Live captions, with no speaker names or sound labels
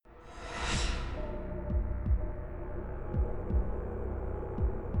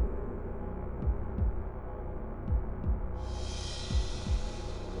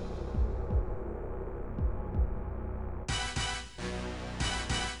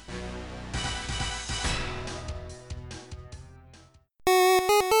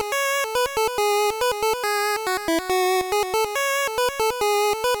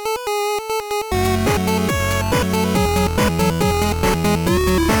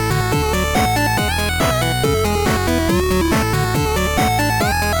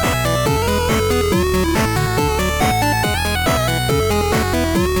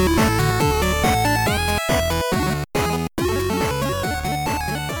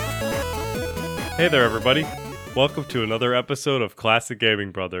Hey there, everybody. Welcome to another episode of Classic Gaming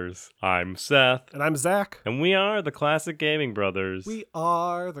Brothers. I'm Seth. And I'm Zach. And we are the Classic Gaming Brothers. We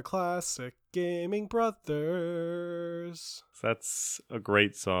are the Classic Gaming Brothers. That's a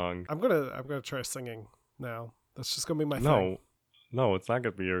great song. I'm gonna try singing now. That's just gonna be my thing. No, it's not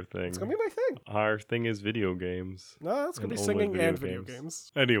gonna be your thing. It's gonna be my thing. Our thing is video games. No, it's gonna be singing and video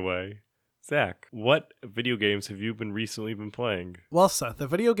games. Anyway, Zach, what video games have you recently been playing? Well, Seth, the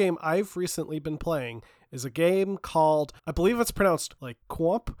video game I've recently been playing is a game called, I believe it's pronounced like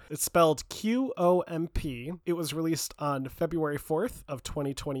Qomp. It's spelled Qomp. It was released on February 4th of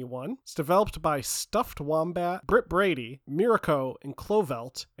 2021. It's developed by Stuffed Wombat, Britt Brady, Mirako, and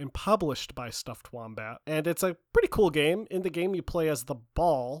Clovelt, and published by Stuffed Wombat. And it's a pretty cool game. In the game, you play as the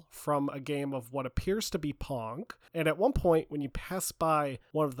ball from a game of what appears to be Pong. And at one point, when you pass by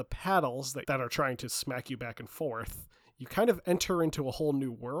one of the paddles that are trying to smack you back and forth, you kind of enter into a whole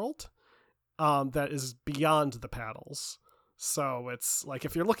new world. That is beyond the paddles. So it's like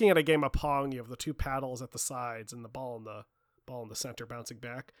if you're looking at a game of Pong, you have the two paddles at the sides and the ball in the center bouncing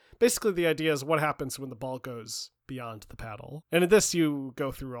back. Basically, the idea is what happens when the ball goes beyond the paddle. And in this, you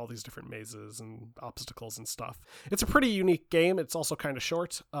go through all these different mazes and obstacles and stuff. It's a pretty unique game. It's also kind of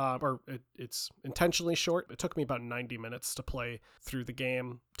short, it's intentionally short. It took me about 90 minutes to play through the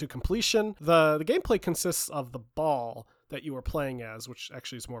game to completion. The gameplay consists of the ball that you are playing as, which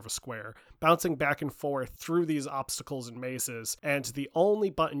actually is more of a square, bouncing back and forth through these obstacles and mazes, and the only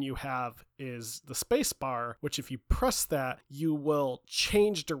button you have is the space bar, which if you press that, you will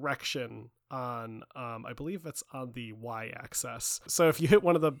change direction on, I believe it's on the y-axis. So if you hit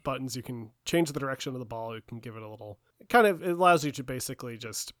one of the buttons, you can change the direction of the ball, you can give it a little, it allows you to basically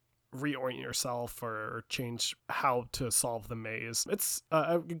just reorient yourself or change how to solve the maze. It's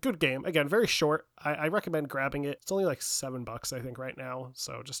a good game. Again, very short. I recommend grabbing it. It's only like $7, I think, right now.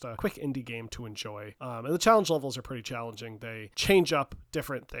 So just a quick indie game to enjoy. And the challenge levels are pretty challenging. They change up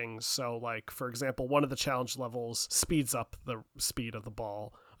different things. So like, for example, one of the challenge levels speeds up the speed of the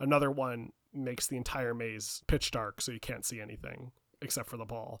ball. Another one makes the entire maze pitch dark so you can't see anything except for the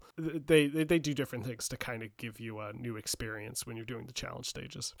ball. They do different things to kind of give you a new experience when you're doing the challenge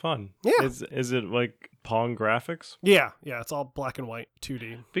stages. Fun. Yeah. Is it like Pong graphics? Yeah, it's all black and white,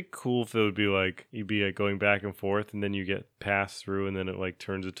 2D. It'd be cool if it would be like you'd be like going back and forth, and then you get passed through, and then it like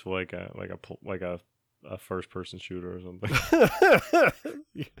turns into like a first person shooter or something.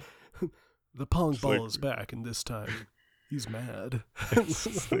 The Pong ball is back, and this time he's mad.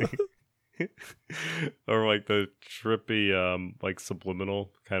 Or like the trippy like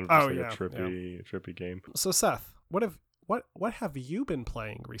subliminal kind of just a trippy game. So Seth, what have you been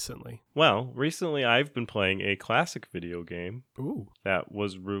playing recently? Well, recently I've been playing a classic video game. Ooh. That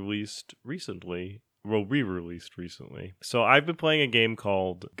was re-released recently. So I've been playing a game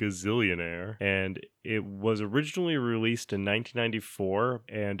called Gazillionaire, and it was originally released in 1994,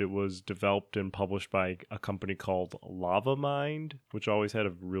 and it was developed and published by a company called Lavamind, which always had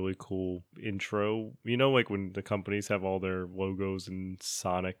a really cool intro. You know, like when the companies have all their logos and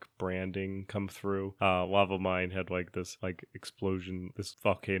Sonic branding come through. Lavamind had like this like explosion, this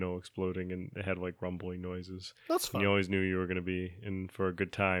volcano exploding, and it had like rumbling noises. That's fun. And you always knew you were going to be in for a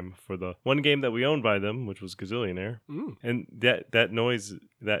good time for the one game that we owned by them, which was Gazillionaire. And that noise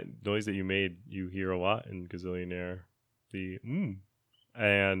that you made, you hear a lot in Gazillionaire.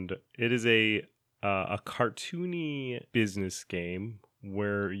 And it is a cartoony business game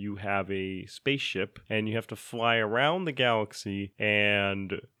where you have a spaceship and you have to fly around the galaxy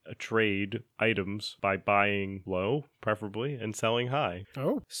and trade items by buying low, preferably, and selling high.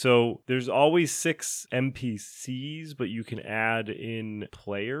 Oh. So there's always 6 NPCs, but you can add in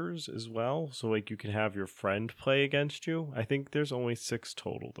players as well. So like you can have your friend play against you. I think there's only 6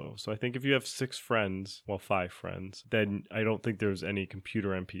 total though. So I think if you have 6 friends, 5 friends, then I don't think there's any computer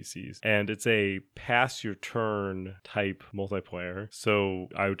NPCs. And it's a pass your turn type multiplayer. So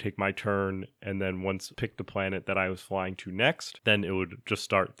I would take my turn and then once pick the planet that I was flying to next, then it would just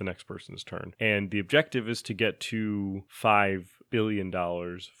start the next person's turn. And the objective is to get to $5 billion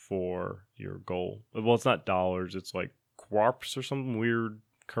for your goal. Well, it's not dollars, it's like quarps or some weird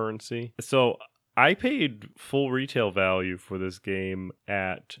currency. So I paid full retail value for this game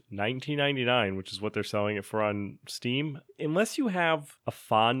at $19.99, which is what they're selling it for on Steam. Unless you have a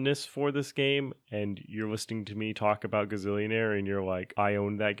fondness for this game and you're listening to me talk about Gazillionaire and you're like, I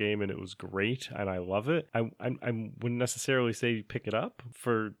owned that game and it was great and I love it, I wouldn't necessarily say pick it up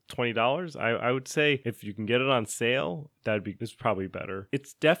for $20. I would say if you can get it on sale, it's probably better.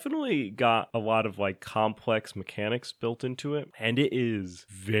 It's definitely got a lot of like complex mechanics built into it, and it is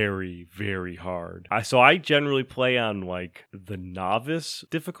very, very hard hard. I generally play on like the novice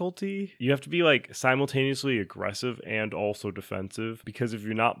difficulty. You have to be like simultaneously aggressive and also defensive, because if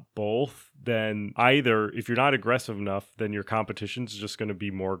you're not both, then either if you're not aggressive enough, then your competition's just going to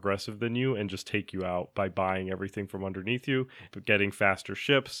be more aggressive than you and just take you out by buying everything from underneath you, but getting faster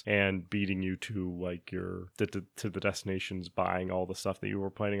ships and beating you to like to the destinations, buying all the stuff that you were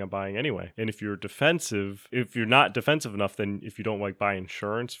planning on buying anyway. And if you're not defensive enough, then if you don't like buy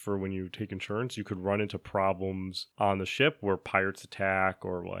insurance for when you take insurance, you could run into problems on the ship where pirates attack,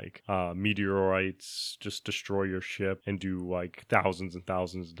 or like meteorites just destroy your ship and do like thousands and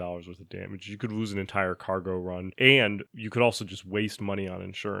thousands of dollars worth of damage. You could lose an entire cargo run, and you could also just waste money on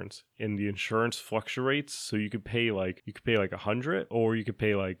insurance. And the insurance fluctuates, so you could pay like 100, or you could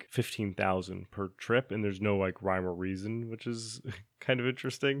pay like 15,000 per trip, and there's no like rhyme or reason, which is kind of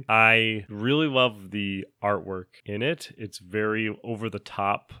interesting. I really love the artwork in it. It's very over the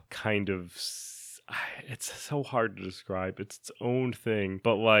top, kind of. It's so hard to describe. It's its own thing,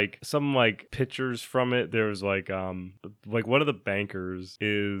 but like some like pictures from it, there's like one of the bankers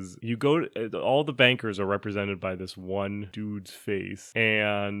is, all the bankers are represented by this one dude's face,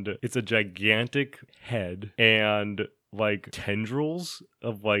 and it's a gigantic head and like tendrils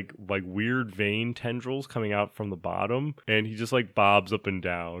of like weird vein tendrils coming out from the bottom, and he just like bobs up and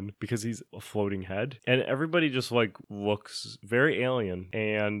down because he's a floating head, and everybody just like looks very alien,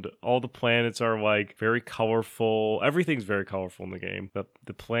 and all the planets are like very colorful. Everything's very colorful in the game.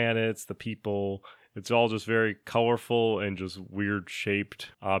 The planets, the people, it's all just very colorful and just weird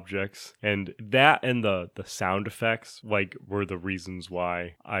shaped objects. And that and the sound effects like were the reasons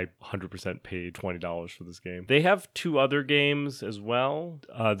why I 100% paid $20 for this game. They have 2 other games as well.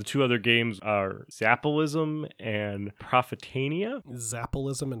 The 2 other games are Zappalism and Profitania.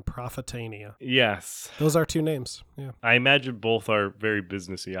 Zappalism and Profitania. Yes. Those are 2 names. Yeah. I imagine both are very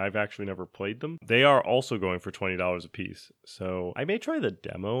businessy. I've actually never played them. They are also going for $20 a piece. So I may try the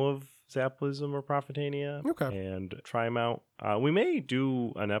demo of Zappalism or Profitania and try them out. We may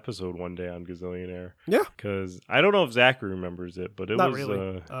do an episode one day on Gazillionaire. Yeah. Because I don't know if Zachary remembers it, but Not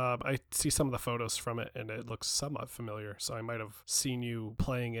really. I see some of the photos from it, and it looks somewhat familiar. So I might have seen you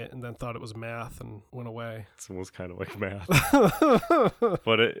playing it and then thought it was math and went away. It was kind of like math.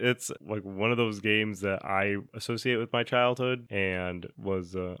 But it's like one of those games that I associate with my childhood, and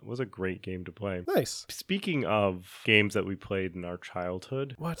was a great game to play. Nice. Speaking of games that we played in our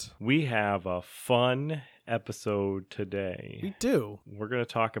childhood. What? We have a fun episode today. We do. We're going to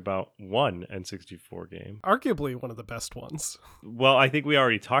talk about one N64 game. Arguably one of the best ones. Well, I think we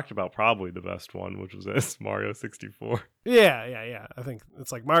already talked about probably the best one, which was Mario 64. Yeah. I think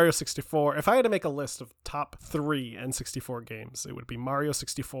it's like Mario 64. If I had to make a list of top 3 N64 games, it would be Mario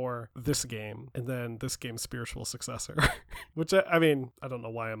 64, this game, and then this game's spiritual successor. Which, I mean, I don't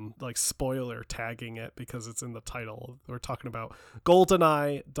know why I'm like spoiler tagging it, because it's in the title. We're talking about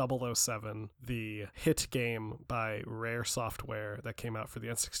GoldenEye 007, the hit game by Rare Software that came out for the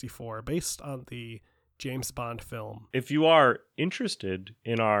N64, based on the James Bond film. If you are interested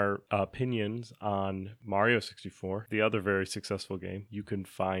in our opinions on Mario 64, the other very successful game, you can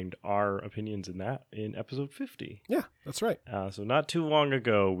find our opinions in that in episode 50. Yeah, that's right. So not too long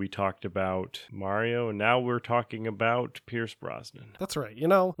ago, we talked about Mario, and now we're talking about Pierce Brosnan. That's right. You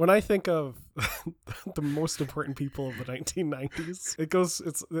know, when I think of the most important people of the 1990s,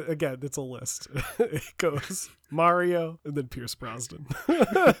 it's a list. It goes Mario and then Pierce Brosnan.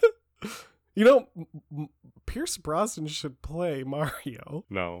 You know, Pierce Brosnan should play Mario.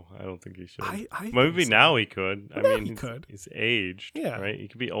 No, I don't think he should. Maybe now he could. He could. He's aged, yeah. Right? He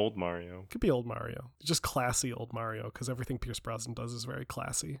could be old Mario. Could be old Mario. Just classy old Mario, because everything Pierce Brosnan does is very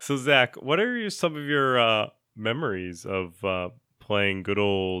classy. So, Zach, what are some of your memories of playing good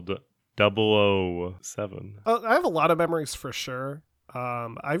old 007? I have a lot of memories for sure.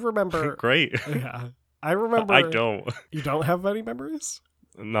 I remember... Great. Yeah. I remember... I don't. You don't have any memories?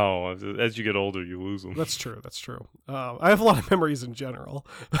 No, as you get older, you lose them. That's true. I have a lot of memories in general,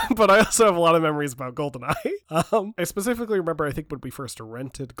 but I also have a lot of memories about GoldenEye. I specifically remember, I think when we first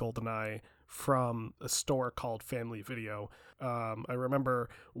rented GoldenEye from a store called Family Video. I remember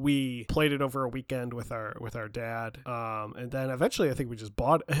we played it over a weekend with our dad, and then eventually I think we just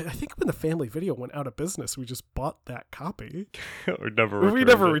bought. I think when the Family Video went out of business, we just bought that copy. Or never. We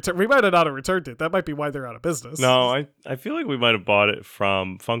never returned. We might have not have returned it. That might be why they're out of business. No, I feel like we might have bought it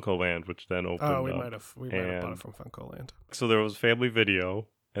from Funcoland, which then opened. Oh, we might have bought it from Funcoland. So there was Family Video,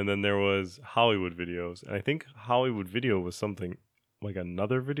 and then there was Hollywood Videos, and I think Hollywood Video was something like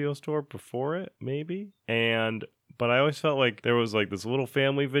another video store before it, maybe. But I always felt like there was like this little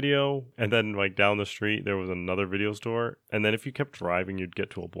family video, and then like down the street there was another video store, and then if you kept driving, you'd get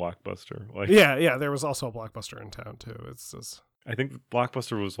to a Blockbuster. Like, yeah, there was also a Blockbuster in town too. It's just I think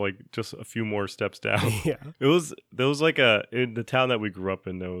Blockbuster was like just a few more steps down. yeah. There was like in the town that we grew up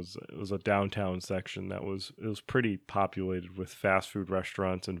in, it was a downtown section it was pretty populated with fast food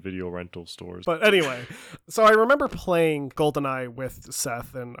restaurants and video rental stores. But anyway, so I remember playing GoldenEye with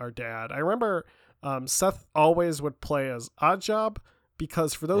Seth and our dad. I remember Seth always would play as Oddjob,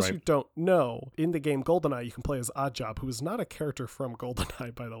 because for those who don't know, in the game GoldenEye, you can play as Oddjob, who is not a character from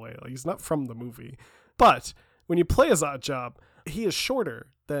GoldenEye, by the way. Like, he's not from the movie. But when you play as Oddjob, he is shorter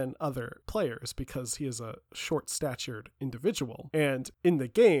than other players because he is a short-statured individual. And in the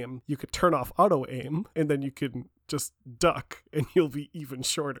game, you could turn off auto-aim, and then you can just duck, and you'll be even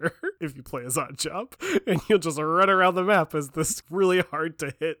shorter if you play as Oddjob, and you'll just run around the map as this really hard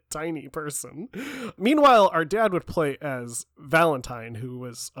to hit tiny person. Meanwhile, our dad would play as Valentine, who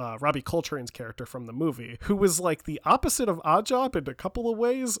was Robbie Coltrane's character from the movie, who was like the opposite of Oddjob in a couple of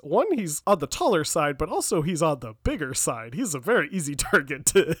ways. One, he's on the taller side, but also he's on the bigger side. He's a very easy target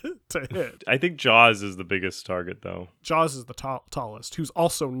to hit. I think Jaws is the biggest target, though. Jaws is the tallest, who's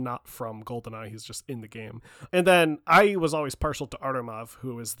also not from GoldenEye. He's just in the game. And then I was always partial to Artemov,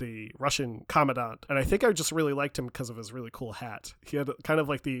 who is the Russian commandant. And I think I just really liked him because of his really cool hat. He had kind of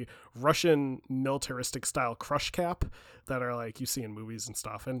like the Russian militaristic style crush cap that are like you see in movies and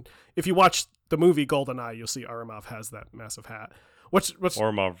stuff. And if you watch the movie GoldenEye, you'll see Artemov has that massive hat.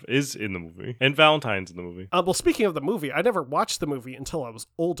 Artemov is in the movie, and Valentine's in the movie. Well, speaking of the movie, I never watched the movie until I was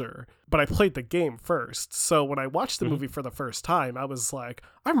older, but I played the game first. So when I watched the movie for the first time, I was like,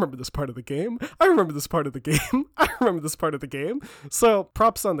 I remember this part of the game. I remember this part of the game. I remember this part of the game. So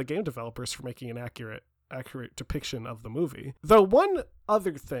props on the game developers for making an accurate depiction of the movie. Though one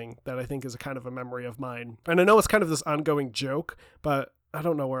other thing that I think is a kind of a memory of mine, and I know it's kind of this ongoing joke, but I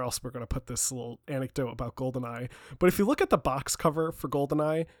don't know where else we're going to put this little anecdote about GoldenEye, but if you look at the box cover for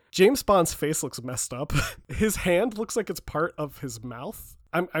GoldenEye, James Bond's face looks messed up. His hand looks like it's part of his mouth.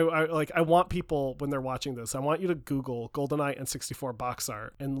 I want people, when they're watching this, I want you to Google GoldenEye N64 box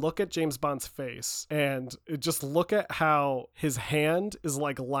art and look at James Bond's face and just look at how his hand is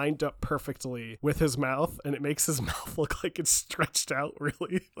like lined up perfectly with his mouth, and it makes his mouth look like it's stretched out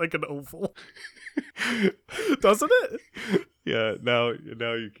really like an oval. Doesn't it? Yeah, now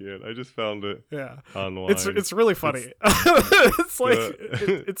you can. I just found it. Yeah, online. It's really funny. It's like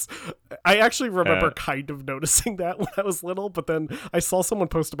it's. I actually remember kind of noticing that when I was little, but then I saw someone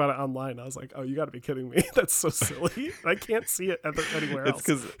post about it online. I was like, "Oh, you got to be kidding me! That's so silly. I can't see it anywhere else."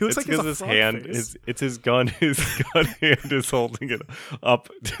 It's because his hand is his gun. His gun hand is holding it up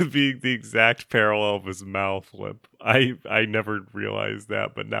to be the exact parallel of his mouth lip. I never realized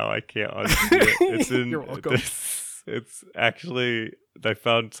that, but now I can't unsee it. It's in. You're welcome. It's actually, I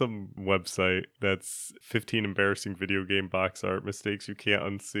found some website that's 15 embarrassing video game box art mistakes you can't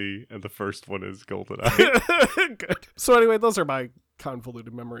unsee, and the first one is GoldenEye. Good. So anyway, those are my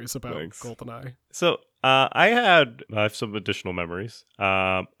convoluted memories about GoldenEye. So I have some additional memories.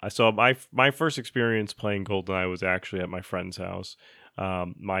 So my first experience playing GoldenEye was actually at my friend's house.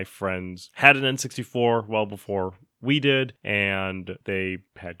 My friends had an N64 well before we did, and they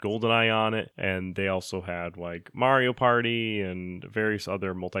had GoldenEye on it, and they also had like Mario Party and various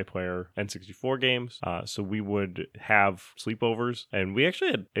other multiplayer N64 games. So we would have sleepovers, and we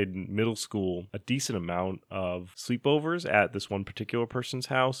actually had in middle school a decent amount of sleepovers at this one particular person's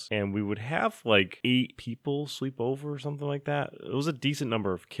house, and we would have like 8 people sleep over or something like that. It was a decent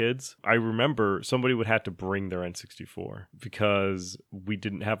number of kids. I remember somebody would have to bring their N64 because we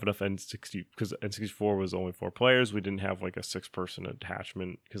didn't have enough because N64 was only 4 players. We didn't have like a 6-person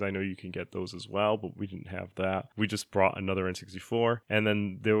attachment because I know you can get those as well, but we didn't have that. We just brought another N64, and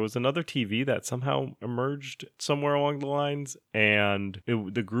then there was another TV that somehow emerged somewhere along the lines, and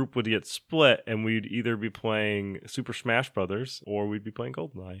the group would get split, and we'd either be playing Super Smash Brothers or we'd be playing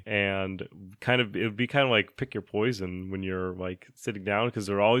GoldenEye, and it would be kind of like pick your poison when you're like sitting down, because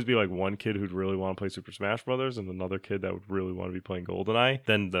there would always be like one kid who'd really want to play Super Smash Brothers and another kid that would really want to be playing GoldenEye.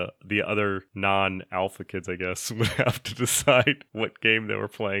 Then the other non-alpha kids, I guess, would have to decide what game they were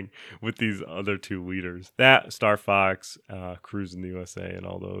playing with these other 2 leaders. That, Star Fox, Cruise in the USA, and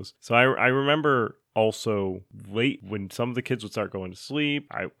all those. So I remember also late when some of the kids would start going to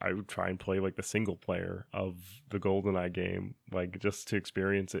sleep, I would try and play like the single player of the GoldenEye game, like just to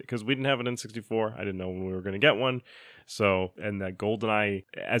experience it, because we didn't have an N64. I didn't know when we were going to get one. So, and that GoldenEye,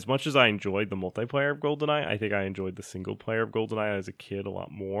 as much as I enjoyed the multiplayer of GoldenEye, I think I enjoyed the single player of GoldenEye as a kid a lot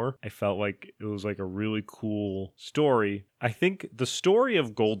more. I felt like it was like a really cool story. I think the story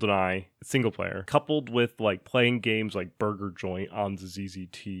of GoldenEye single player, coupled with like playing games like Burger Joint on the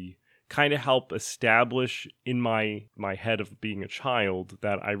ZZT, kind of help establish in my head of being a child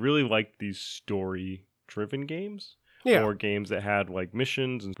that I really liked these story-driven games. Yeah. Or games that had like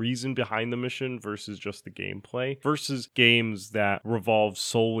missions and reason behind the mission versus just the gameplay, versus games that revolve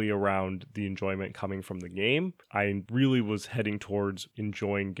solely around the enjoyment coming from the game. I really was heading towards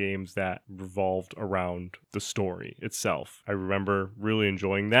enjoying games that revolved around the story itself. I remember really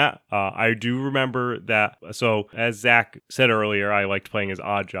enjoying that. I do remember that. So as Zach said earlier, I liked playing as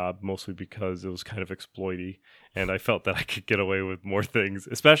Oddjob mostly because it was kind of exploity. And I felt that I could get away with more things,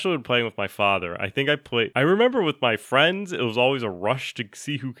 especially when playing with my father. I remember with my friends, it was always a rush to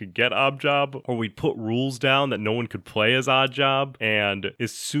see who could get Oddjob, or we'd put rules down that no one could play as Oddjob. And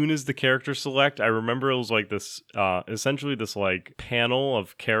as soon as the character select, I remember it was like this, essentially this like panel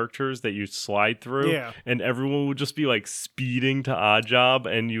of characters that you slide through. Yeah. And everyone would just be like speeding to Oddjob,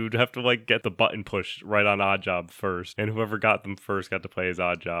 and you'd have to like get the button pushed right on Oddjob first. And whoever got them first got to play as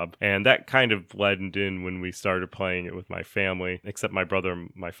Oddjob. And that kind of blended in when we started playing it with my family, except my brother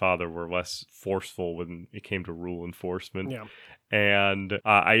and my father were less forceful when it came to rule enforcement. Yeah. And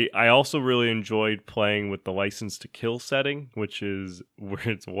I also really enjoyed playing with the License to Kill setting, which is where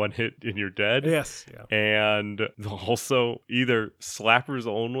it's one hit and you're dead. Yes. Yeah. And also either slappers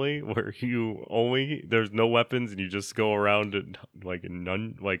only, where there's no weapons and you just go around and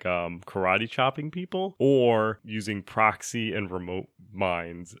karate chopping people, or using proxy and remote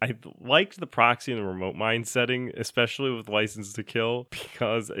mines. I liked the proxy and the remote mine setting, especially with License to Kill,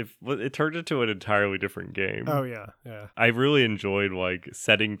 because it turned into an entirely different game. Oh yeah. Yeah. I really enjoyed like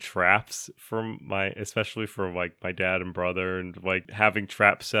setting traps especially for like my dad and brother, and like having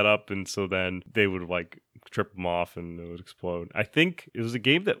traps set up, and so then they would like trip them off and it would explode. I think it was a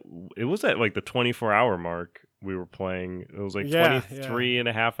game that it was at like the 24-hour mark we were playing. It was like 23 and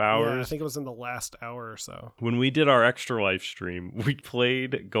a half hours. Yeah, I think it was in the last hour or so. When we did our extra live stream, we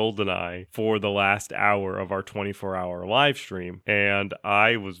played GoldenEye for the last hour of our 24-hour live stream, and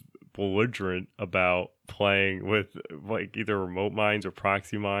I was belligerent about playing with like either remote mines or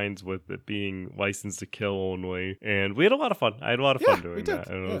proxy mines, with it being License to Kill only, and we had a lot of fun. I had a lot of fun doing that.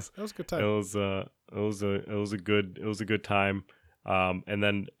 And that was a good time. It was a good time. And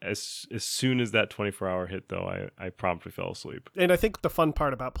then as soon as that 24-hour hit, though, I promptly fell asleep. And I think the fun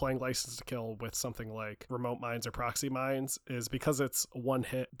part about playing License to Kill with something like remote mines or proxy mines is because it's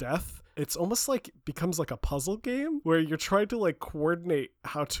one-hit death. It's almost like becomes like a puzzle game where you're trying to like coordinate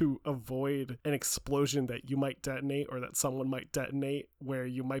how to avoid an explosion that you might detonate or that someone might detonate, where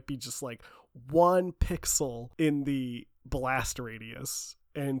you might be just like 1 pixel in the blast radius.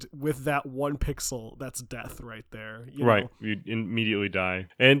 And with that 1 pixel, that's death right there. You know? You immediately die.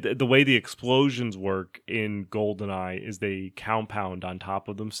 And the way the explosions work in GoldenEye is they compound on top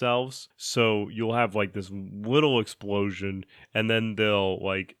of themselves. So you'll have like this little explosion, and then they'll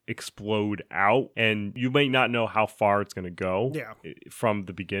like explode out, and you may not know how far it's going to go from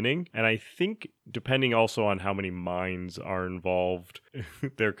the beginning. And I think depending also on how many mines are involved,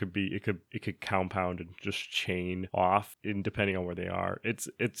 it could compound and just chain off, and depending on where they are.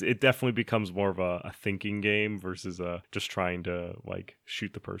 It definitely becomes more of a thinking game versus just trying to like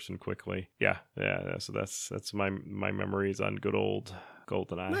shoot the person quickly. Yeah. So that's my memories on good old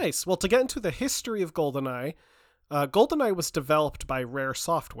GoldenEye. Nice. Well, to get into the history of GoldenEye, GoldenEye was developed by Rare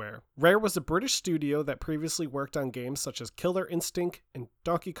Software. Rare was a British studio that previously worked on games such as Killer Instinct and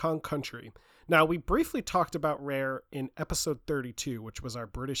Donkey Kong Country. Now, we briefly talked about Rare in episode 32, which was our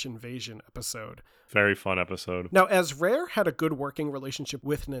British Invasion episode. Very fun episode. Now, as Rare had a good working relationship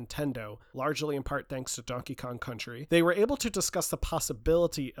with Nintendo, largely in part thanks to Donkey Kong Country, they were able to discuss the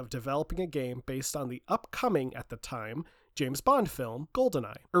possibility of developing a game based on the upcoming, at the time, James Bond film,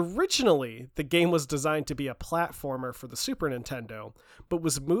 GoldenEye. Originally, the game was designed to be a platformer for the Super Nintendo, but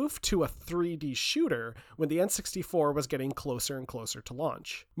was moved to a 3D shooter when the N64 was getting closer and closer to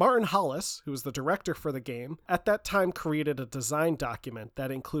launch. Martin Hollis, who was the director for the game, at that time created a design document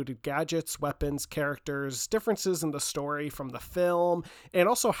that included gadgets, weapons, characters, differences in the story from the film, and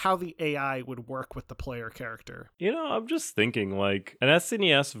also how the AI would work with the player character. You know, I'm just thinking like an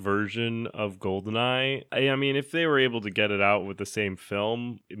SNES version of GoldenEye. I mean, if they were able to get get it out with the same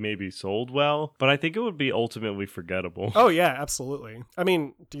film, it maybe sold well, but I think it would be ultimately forgettable. Oh yeah, absolutely. I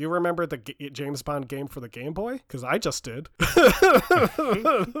mean, do you remember the James Bond game for the Game Boy? Because I just did.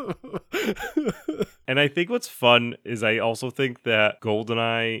 And I think what's fun is I also think that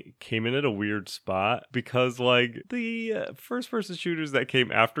GoldenEye came in at a weird spot because like the first-person shooters that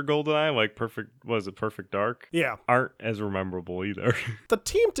came after GoldenEye, like Perfect Dark, Yeah, aren't as memorable either. the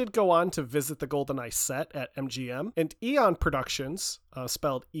team did go on to visit the GoldenEye set at MGM, and Eon Productions,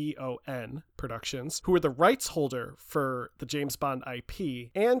 spelled EON Productions, who were the rights holder for the James Bond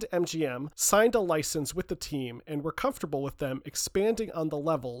IP, and MGM signed a license with the team and were comfortable with them expanding on the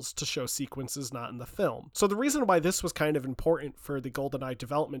levels to show sequences not in the film. So the reason why this was kind of important for the GoldenEye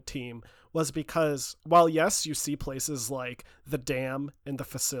development team was because while yes, you see places like the dam and the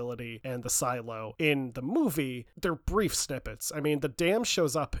facility and the silo in the movie, they're brief snippets. I mean, the dam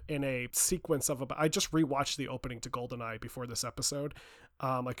shows up in a sequence of I just rewatched the opening to GoldenEye before this episode,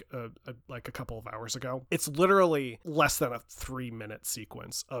 like a couple of hours ago. It's literally less than a 3-minute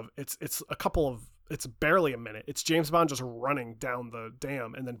sequence of it's barely a minute. It's James Bond just running down the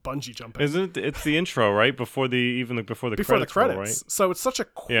dam and then bungee jumping. Isn't it? It's the intro, right? Before the credits. Roll, right? So it's such a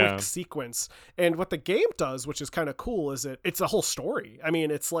quick sequence. And what the game does, which is kind of cool, is it's a whole story. I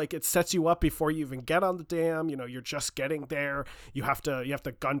mean, it's like it sets you up before you even get on the dam. You know, you're just getting there. You have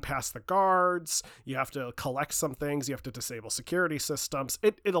to gun past the guards. You have to collect some things. You have to disable security systems.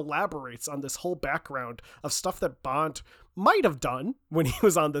 It elaborates on this whole background of stuff that Bond might have done when he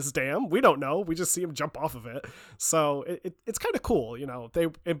was on this dam. We don't know. We just see him jump off of it. So it's kind of cool. You know,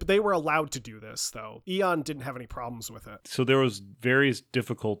 they were allowed to do this, though. Eon didn't have any problems with it. So there was various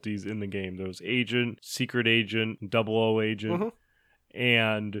difficulties in the game. There was agent, secret agent, 00 agent. Mm-hmm.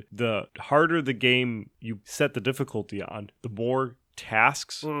 And the harder the game you set the difficulty on, the more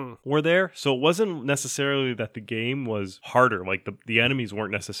tasks were there. So it wasn't necessarily that the game was harder, like the enemies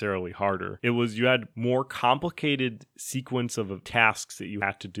weren't necessarily harder. It was you had more complicated sequence of tasks that you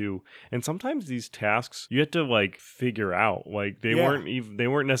had to do, and sometimes these tasks you had to like figure out, like they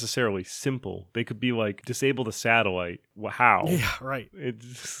weren't necessarily simple. They could be like disable the satellite. How? Yeah, right.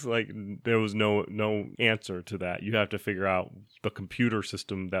 It's like there was no answer to that. You have to figure out the computer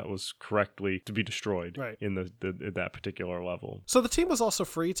system that was correctly to be destroyed in that particular level. So the team was also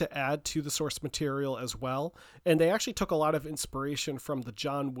free to add to the source material as well, and they actually took a lot of inspiration from the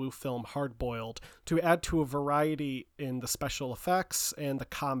John Woo film Hard Boiled to add to a variety in the special effects and the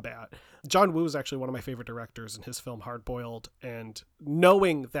combat. John Woo is actually one of my favorite directors in his film Hard Boiled, and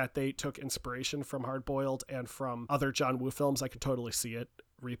knowing that they took inspiration from Hard Boiled and from other John Woo films, I could totally see it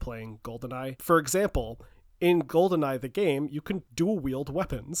replaying GoldenEye. For example, in GoldenEye, the game, you can dual wield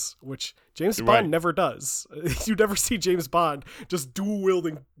weapons, which James Bond never does. You never see James Bond just dual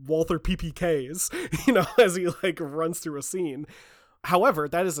wielding Walther PPKs, you know, as he like runs through a scene. However,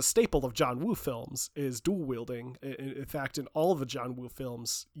 that is a staple of John Woo films, is dual wielding. In fact, in all of the John Woo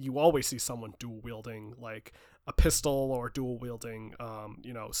films, you always see someone dual wielding like a pistol or dual wielding,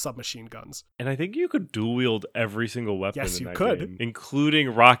 submachine guns. And I think you could dual wield every single weapon. Yes, in you that could, game,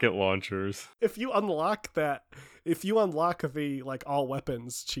 including rocket launchers. If you unlock the like all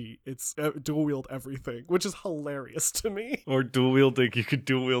weapons cheat, it's dual wield everything, which is hilarious to me. Or dual wielding, you could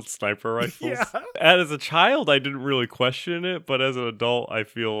dual wield sniper rifles. Yeah. And as a child, I didn't really question it, but as an adult, I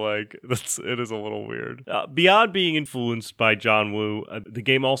feel like it is a little weird. Beyond being influenced by John Woo, the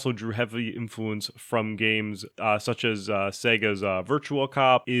game also drew heavy influence from games such as Sega's Virtual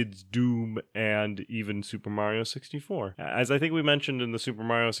Cop, id Doom, and even Super Mario 64. As I think we mentioned in the Super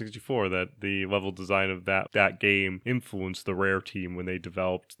Mario 64, that the level design of that game influenced the Rare team when they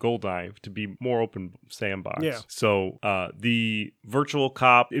developed GoldenEye to be more open sandbox. Yeah. So the Virtual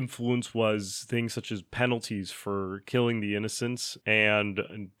Cop influence was things such as penalties for killing the innocents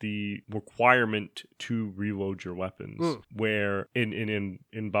and the requirement to reload your weapons. Where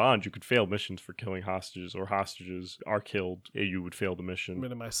in Bond you could fail missions for killing hostages, or hostages are killed, you would fail the mission.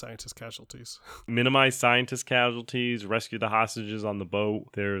 Minimize scientist casualties. Minimize scientist casualties, rescue the hostages on the boat.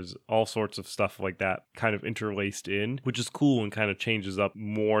 There's all sorts of stuff like that kind of interlaced in, which is cool and kind of changes up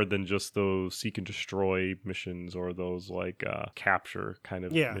more than just those seek and destroy missions or those like capture kind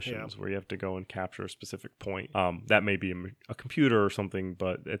of missions where you have to go and capture a specific point. That may be a computer or something,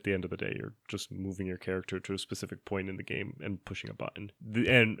 but at the end of the day, you're just moving your character to a specific point in the game and pushing a button.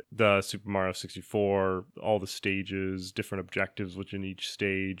 And the Super Mario 64, all the stages, different objectives within each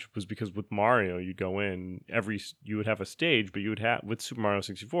stage, was because with Mario, you go in, you would have a stage, but with Super Mario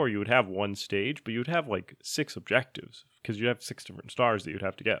 64, you would have one stage, but you would have like 6 objectives because you have 6 different stars that you'd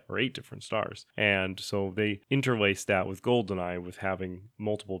have to get, or 8 different stars. And so they interlaced that with GoldenEye with having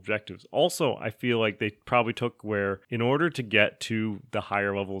multiple objectives. Also, I feel like they probably took where in order to get to the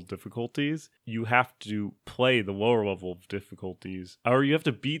higher level of difficulties, you have to play the lower level of difficulties, or you have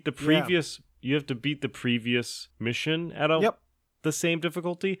to beat the previous you have to beat the previous mission at the same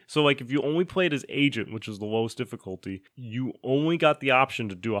difficulty. So like if you only played as agent, which is the lowest difficulty, you only got the option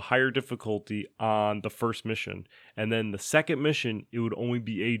to do a higher difficulty on the first mission. And then the second mission, it would only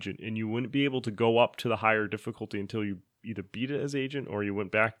be agent, and you wouldn't be able to go up to the higher difficulty until you either beat it as agent or you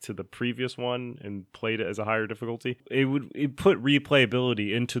went back to the previous one and played it as a higher difficulty. It put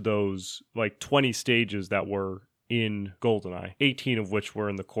replayability into those like 20 stages that were in GoldenEye, 18 of which were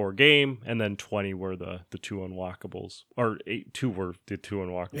in the core game, and then 20 were the 2 unlockables. Or 2 were the 2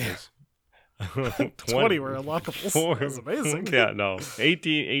 unlockables. 20 were unlockables. That's amazing. Yeah, no.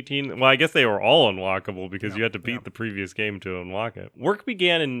 18. Well, I guess they were all unlockable because you had to beat the previous game to unlock it. Work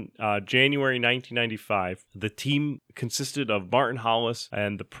began in January 1995. The team consisted of Martin Hollis,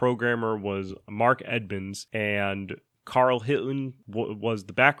 and the programmer was Mark Edmonds, and Carl Hitton was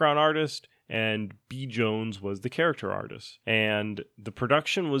the background artist, and B. Jones was the character artist. And the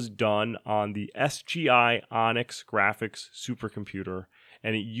production was done on the SGI Onyx graphics supercomputer,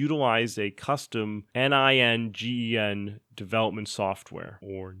 and it utilized a custom NINGEN development software,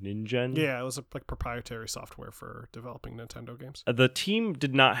 or Ningen. Yeah, it was like proprietary software for developing Nintendo games. The team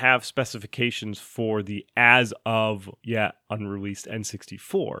did not have specifications for the as of yet unreleased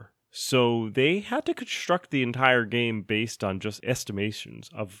N64. So they had to construct the entire game based on just estimations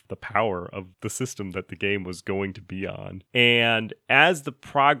of the power of the system that the game was going to be on. And as the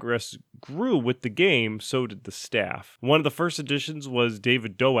progress grew with the game, so did the staff. One of the first additions was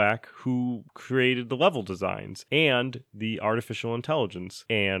David Doak, who created the level designs and the artificial intelligence.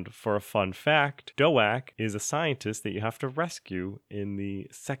 And for a fun fact, Doak is a scientist that you have to rescue in the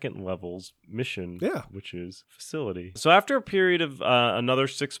second level's mission, which is Facility. So after a period of another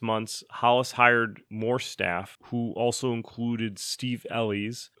 6 months, Hollis hired more staff, who also included Steve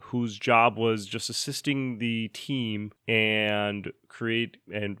Ellis, whose job was just assisting the team and creating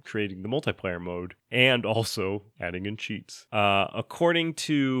the multiplayer mode, and also adding in cheats. According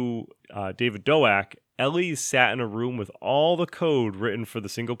to David Doak, Ellie sat in a room with all the code written for the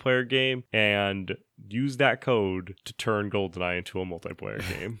single-player game and used that code to turn GoldenEye into a multiplayer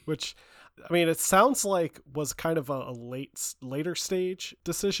game. Which, I mean, it sounds like was kind of a later stage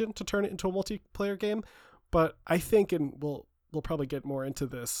decision to turn it into a multiplayer game, but I think, and we'll probably get more into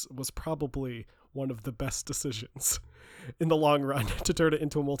this, was probably one of the best decisions in the long run to turn it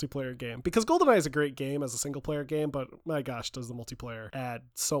into a multiplayer game. Because GoldenEye is a great game as a single player game, but my gosh, does the multiplayer add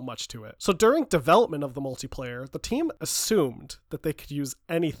so much to it. So during development of the multiplayer, the team assumed that they could use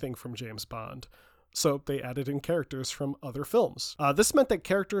anything from James Bond. So they added in characters from other films. This meant that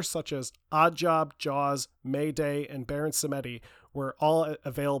characters such as Oddjob, Jaws, Mayday, and Baron Samedi were all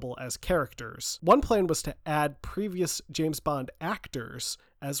available as characters. One plan was to add previous James Bond actors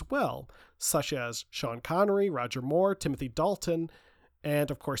as well, such as Sean Connery, Roger Moore, Timothy Dalton, and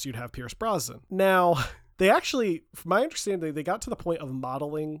of course you'd have Pierce Brosnan. Now, they actually, from my understanding, they got to the point of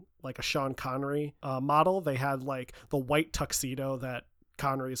modeling like a Sean Connery model. They had like the white tuxedo that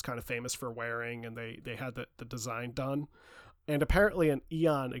Connery is kind of famous for wearing, and they had the design done. And apparently an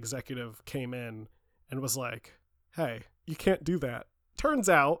Eon executive came in and was like, hey, you can't do that. Turns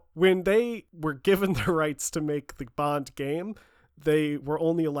out when they were given the rights to make the Bond game, they were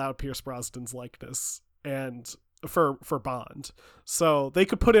only allowed Pierce Brosnan's likeness and for Bond. So they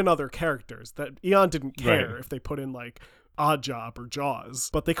could put in other characters. That Eon didn't care if they put in like Oddjob or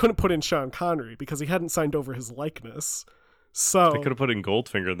Jaws, but they couldn't put in Sean Connery because he hadn't signed over his likeness. So they could have put in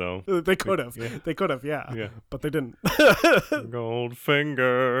Goldfinger, though. They could have. They could have, yeah. But they didn't.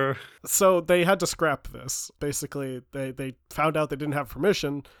 Goldfinger. So they had to scrap this. Basically, they found out they didn't have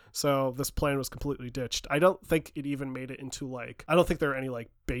permission, so this plan was completely ditched. I don't think it even made it into, like, I don't think there are any, like,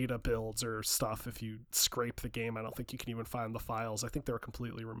 beta builds or stuff. If you scrape the game, I don't think you can even find the files. I think they were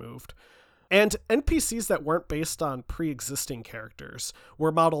completely removed. And NPCs that weren't based on pre-existing characters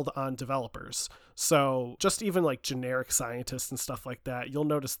were modeled on developers. So just even like generic scientists and stuff like that, you'll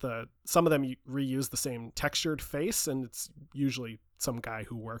notice some of them reuse the same textured face, and it's usually some guy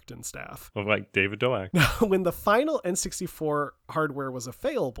who worked in staff. Like David Doak. Now, when the final N64 hardware was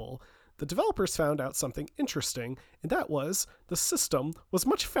available, the developers found out something interesting, and that was the system was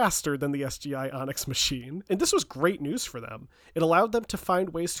much faster than the SGI Onyx machine. And this was great news for them. It allowed them to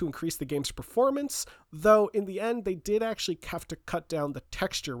find ways to increase the game's performance, though in the end they did actually have to cut down the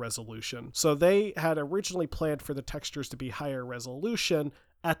texture resolution. So they had originally planned for the textures to be higher resolution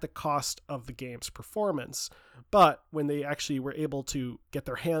at the cost of the game's performance. But when they actually were able to get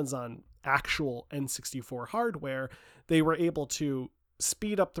their hands on actual N64 hardware, they were able to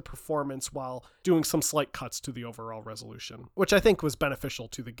speed up the performance while doing some slight cuts to the overall resolution, which I think was beneficial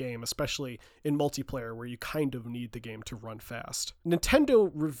to the game, especially in multiplayer where you kind of need the game to run fast.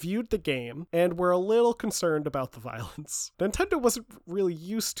 Nintendo reviewed the game and were a little concerned about the violence. Nintendo wasn't really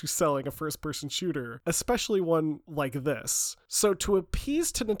used to selling a first-person shooter, especially one like this. So to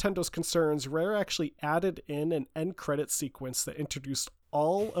appease to Nintendo's concerns, Rare actually added in an end credit sequence that introduced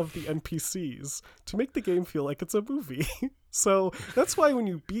all of the NPCs to make the game feel like it's a movie. So that's why when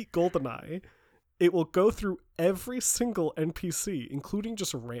you beat GoldenEye, it will go through every single NPC, including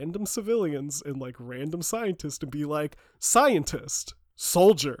just random civilians and like random scientists, and be like, scientist,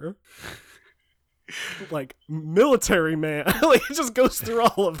 soldier, like military man. Like it just goes through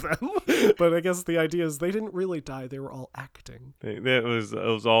all of them. But I guess the idea is they didn't really die, they were all acting. It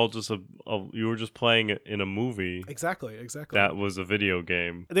was all just you were just playing it in a movie. Exactly. That was a video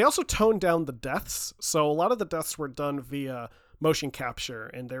game. They also toned down the deaths, so a lot of the deaths were done via motion capture,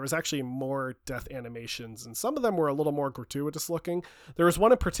 and there was actually more death animations, and some of them were a little more gratuitous looking. There was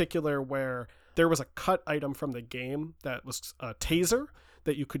one in particular where there was a cut item from the game that was a taser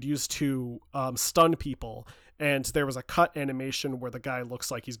that you could use to stun people, and there was a cut animation where the guy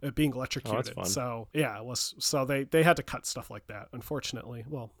looks like he's being electrocuted. Oh, that's fun. So yeah, it was. So they had to cut stuff like that, unfortunately.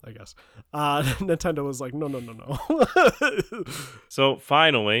 Well, I guess Nintendo was like, no. So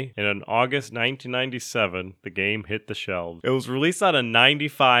finally, in August 1997, the game hit the shelves. It was released on a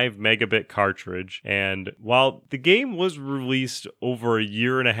 95 megabit cartridge, and while the game was released over a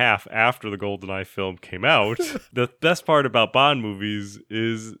year and a half after the GoldenEye film came out, the best part about Bond movies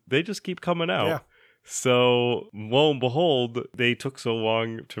is they just keep coming out. Yeah. So, lo and behold, they took so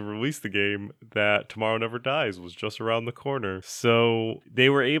long to release the game that Tomorrow Never Dies was just around the corner. So, they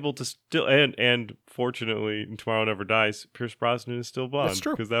were able to still, and fortunately, in Tomorrow Never Dies, Pierce Brosnan is still Bond. That's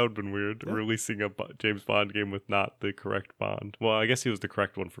true. Because that would have been weird, releasing a James Bond game with not the correct Bond. Well, I guess he was the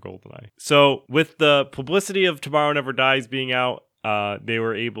correct one for GoldenEye. So, with the publicity of Tomorrow Never Dies being out, they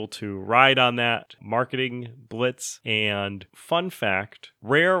were able to ride on that marketing blitz. And fun fact,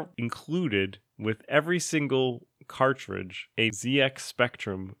 Rare included with every single cartridge a ZX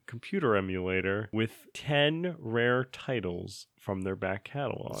Spectrum computer emulator with 10 Rare titles from their back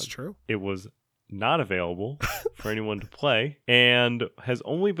catalog. That's true. It was not available for anyone to play and has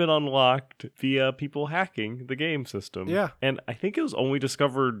only been unlocked via people hacking the game system. Yeah. And I think it was only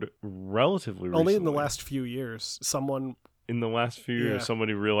discovered relatively recently. Only in the last few years, someone... In the last few years,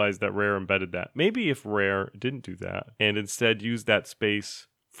 somebody realized that Rare embedded that. Maybe if Rare didn't do that and instead used that space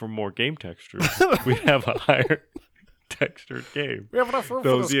for more game textures, we'd have a higher textured game. We have enough room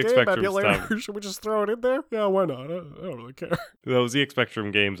Those for this ZX game Spectrum emulator. stuff. Should we just throw it in there? Yeah, why not? I don't really care. Those ZX Spectrum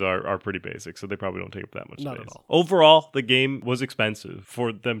games are pretty basic, so they probably don't take up that much Not space. at all. Overall, the game was expensive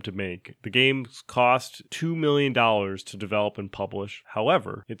for them to make. The game cost $2 million to develop and publish.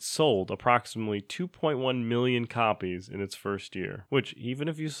 However, it sold approximately 2.1 million copies in its first year, which even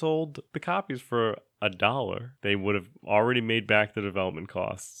if you sold the copies for $1, they would have already made back the development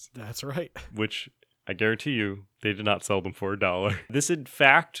costs. That's right. Which I guarantee you, they did not sell them for $1. This, in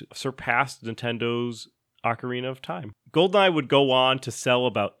fact, surpassed Nintendo's Ocarina of Time. GoldenEye would go on to sell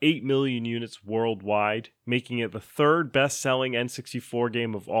about 8 million units worldwide, making it the third best-selling N64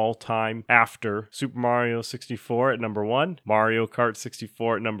 game of all time after Super Mario 64 at number 1, Mario Kart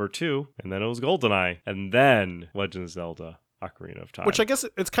 64 at number 2, and then it was GoldenEye, and then Legend of Zelda Ocarina of Time. Which I guess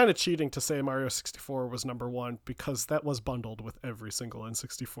it's kind of cheating to say Mario 64 was number 1 because that was bundled with every single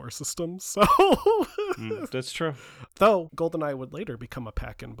N64 system. So that's true. Though GoldenEye would later become a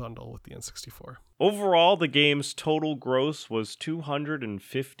pack-in bundle with the N64. Overall, the game's total gross was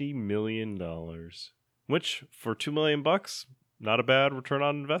 $250 million, which for $2 million, not a bad return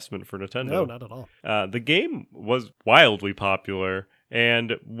on investment for Nintendo. No, not at all. The game was wildly popular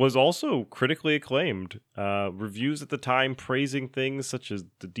and was also critically acclaimed. Reviews at the time praising things such as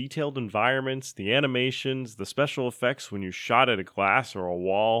the detailed environments, the animations, the special effects when you shot at a glass or a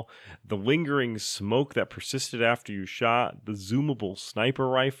wall, the lingering smoke that persisted after you shot, the zoomable sniper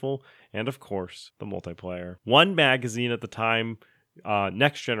rifle, and of course, the multiplayer. One magazine at the time,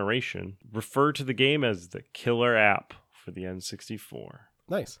 Next Generation, referred to the game as the killer app for the N64.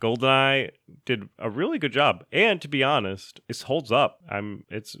 Nice. GoldenEye did a really good job, and to be honest, it holds up.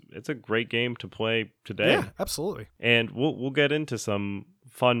 It's a great game to play today. Yeah, absolutely. And we'll get into some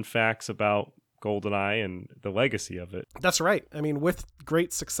fun facts about GoldenEye and the legacy of it. That's right. I mean, with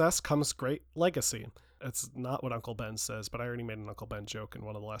great success comes great legacy. It's not what Uncle Ben says, but I already made an Uncle Ben joke in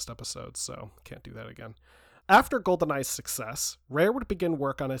one of the last episodes, so can't do that again. After GoldenEye's success, Rare would begin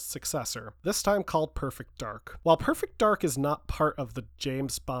work on its successor, this time called Perfect Dark. While Perfect Dark is not part of the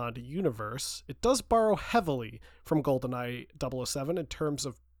James Bond universe, it does borrow heavily from GoldenEye 007 in terms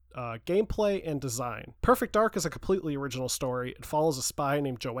of gameplay and design. Perfect Dark is a completely original story. It follows a spy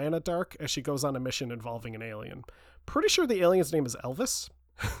named Joanna Dark as she goes on a mission involving an alien. Pretty sure the alien's name is Elvis.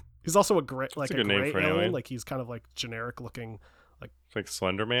 He's also a gray name for an alien. Like he's kind of like generic looking. Like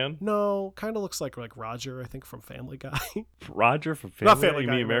Slender Man? No, kind of looks like Roger, I think, from Family Guy. Roger from Family Guy? Not Family You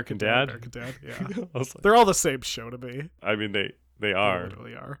Guy, mean American Dad? American Dad, yeah. I was like, They're all the same show to me. I mean, they They are.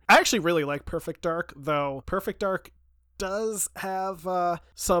 literally are. I actually really like Perfect Dark, though Perfect Dark does have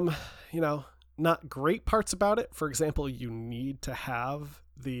some, not great parts about it. For example, you need to have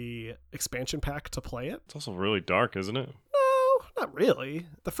the expansion pack to play it. It's also really dark, isn't it? No, not really.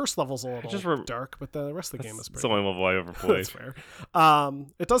 The first level's a little dark, but the rest of the game is pretty. It's the only level I ever played. That's fair.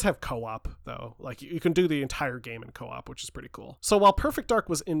 It does have co-op though. Like you can do the entire game in co-op, which is pretty cool. So while Perfect Dark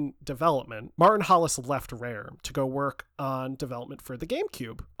was in development, Martin Hollis left Rare to go work on development for the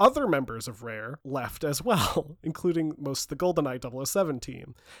GameCube. Other members of Rare left as well, including most of the GoldenEye 007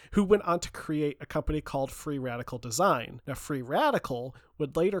 team, who went on to create a company called Free Radical Design. Now, Free Radical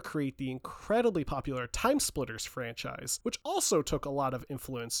would later create the incredibly popular Time Splitters franchise, which also took a lot of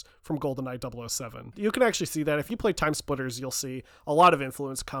influence from GoldenEye 007. You can actually see that if you play Time Splitters, you'll see a lot of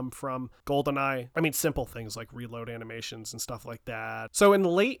influence come from GoldenEye. I mean, simple things like reload animations and stuff like that. So in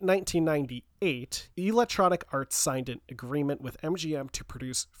late 1998, Electronic Arts signed an agreement with MGM to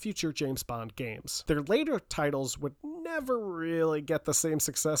produce future James Bond games. Their later titles would never really get the same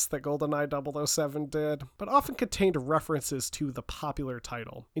success that GoldenEye 007 did, but often contained references to the popular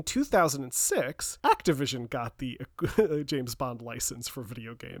title. In 2006, Activision got the James Bond license for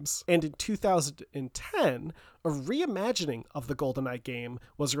video games. And in 2010, a reimagining of the GoldenEye game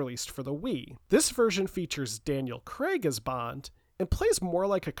was released for the Wii. This version features Daniel Craig as Bond, and plays more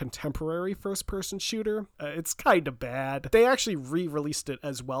like a contemporary first-person shooter. It's kind of bad. They actually re-released it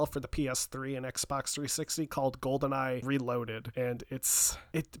as well for the PS3 and Xbox 360 called GoldenEye Reloaded, and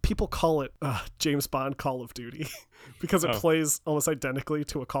people call it James Bond Call of Duty because it plays almost identically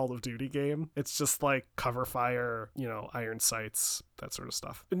to a Call of Duty game. It's just like cover fire, iron sights, that sort of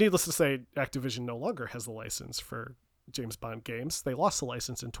stuff. Needless to say, Activision no longer has the license for James Bond games. They lost the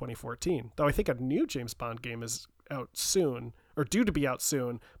license in 2014, though I think a new James Bond game is out soon, or due to be out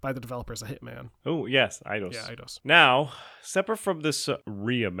soon, by the developers of Hitman. Oh, yes, Eidos. Yeah, Eidos. Now, separate from this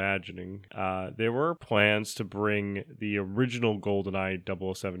reimagining, there were plans to bring the original GoldenEye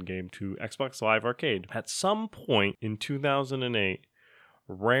 007 game to Xbox Live Arcade. At some point in 2008,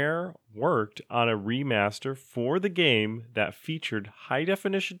 Rare worked on a remaster for the game that featured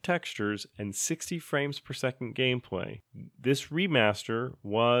high-definition textures and 60 frames per second gameplay. This remaster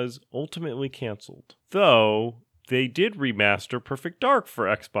was ultimately canceled, though they did remaster Perfect Dark for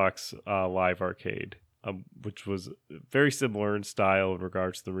Xbox Live Arcade, which was very similar in style in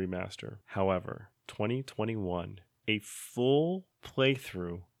regards to the remaster. However, 2021, a full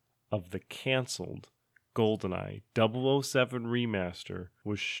playthrough of the canceled GoldenEye 007 remaster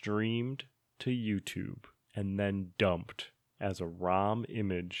was streamed to YouTube and then dumped as a ROM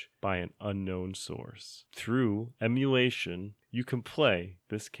image by an unknown source. Through emulation, you can play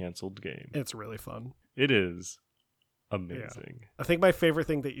this canceled game. It's really fun. It is amazing. Yeah. I think my favorite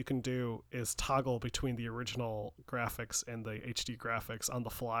thing that you can do is toggle between the original graphics and the HD graphics on the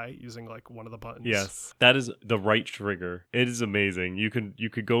fly using like one of the buttons. Yes, that is the right trigger. It is amazing. You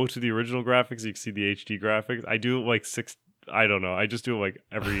could go to the original graphics. You can see the HD graphics. I do like I don't know. I just do it like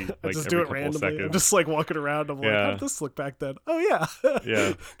every I just every do it couple randomly. seconds. I'm just like walking around. I'm like, how did this look back then? Oh yeah.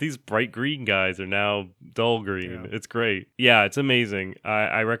 Yeah. These bright green guys are now dull green. Yeah. It's great. Yeah, it's amazing.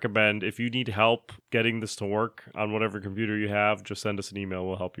 I recommend if you need help getting this to work on whatever computer you have, just send us an email.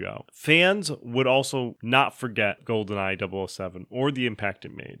 We'll help you out. Fans would also not forget GoldenEye 007 or the impact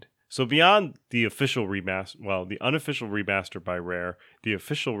it made. So beyond the official remaster, the unofficial remaster by Rare, the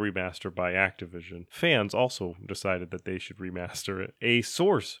official remaster by Activision, fans also decided that they should remaster it. A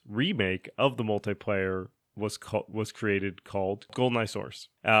Source remake of the multiplayer was created called GoldenEye Source,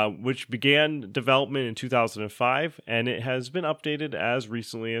 which began development in 2005, and it has been updated as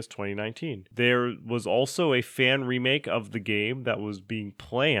recently as 2019. There was also a fan remake of the game that was being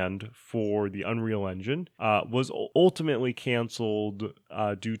planned for the Unreal Engine, was ultimately canceled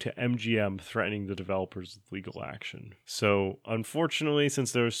due to MGM threatening the developers with legal action. So unfortunately,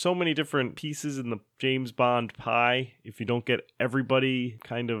 since there are so many different pieces in the James Bond pie, if you don't get everybody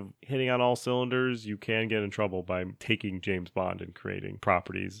kind of hitting on all cylinders, you can get in trouble by taking James Bond and creating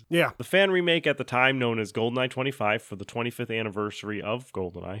properties. Yeah. The fan remake at the time, known as GoldenEye 25 for the 25th anniversary of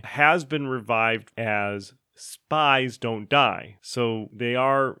GoldenEye, has been revived as spies don't die. So they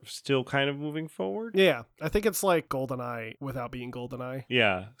are still kind of moving forward. Yeah, I think it's like GoldenEye without being GoldenEye.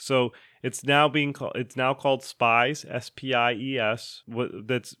 Yeah. So it's now called Spies, SPIES.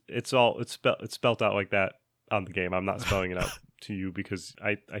 It's spelled out like that on the game. I'm not spelling it out to you because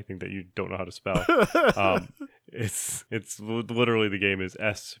I think that you don't know how to spell. It's literally, the game is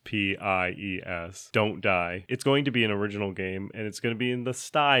SPIES. Don't die. It's going to be an original game, and it's going to be in the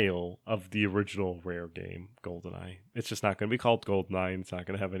style of the original Rare game, GoldenEye. It's just not going to be called GoldenEye, and it's not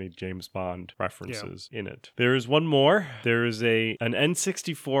going to have any James Bond references in it. There is one more. There is an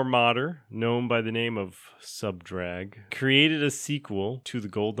N64 modder known by the name of Subdrag created a sequel to the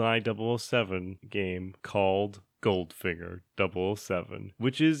GoldenEye 007 game called Goldfinger 007,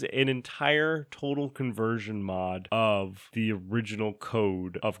 which is an entire total conversion mod of the original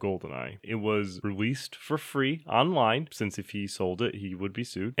code of GoldenEye. It was released for free online, since if he sold it, he would be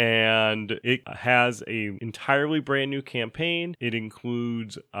sued. And it has a entirely brand new campaign. It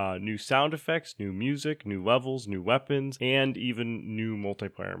includes new sound effects, new music, new levels, new weapons, and even new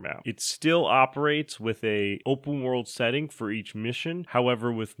multiplayer map. It still operates with a open world setting for each mission,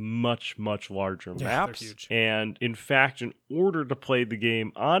 however, with much, much larger maps. They're huge. And in fact, in order to play the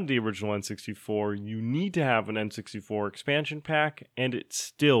game on the original N64, you need to have an N64 expansion pack, and it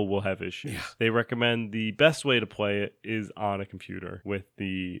still will have issues. Yeah. They recommend the best way to play it is on a computer with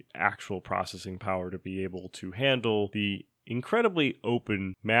the actual processing power to be able to handle the incredibly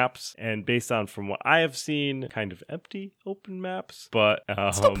open maps, and based on, from what I have seen, kind of empty open maps, but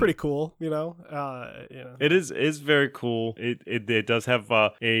still pretty cool, It is very cool. It does have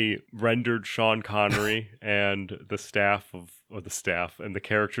a rendered Sean Connery and the staff and the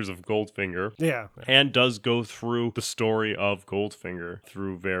characters of Goldfinger. Yeah. And does go through the story of Goldfinger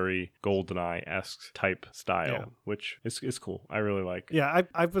through very GoldenEye-esque type style, which is cool. I really like. Yeah,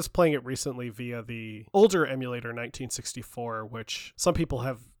 I was playing it recently via the older emulator 1964, which some people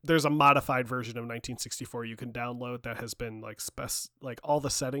have. There's a modified version of 1964 you can download that has been like all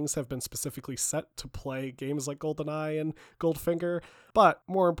the settings have been specifically set to play games like GoldenEye and Goldfinger. But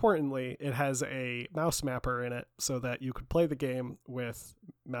more importantly, it has a mouse mapper in it so that you could play the game with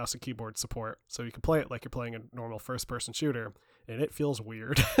mouse and keyboard support. So you can play it like you're playing a normal first-person shooter, and it feels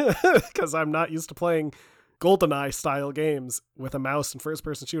weird because I'm not used to playing GoldenEye style games with a mouse and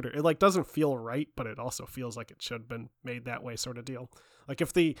first-person shooter. It doesn't feel right, but it also feels like it should have been made that way, sort of deal. Like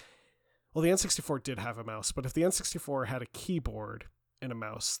if the N64 did have a mouse, but if the N64 had a keyboard and a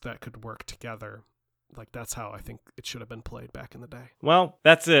mouse that could work together, that's how I think it should have been played back in the day. Well,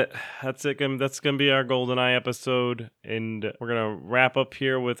 that's it. That's going to be our GoldenEye episode, and we're going to wrap up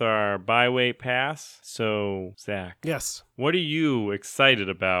here with our Byway Pass. So, Zach. Yes. What are you excited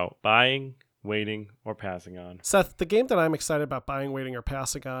about buying, waiting, or passing on? Seth, the game that I'm excited about buying, waiting, or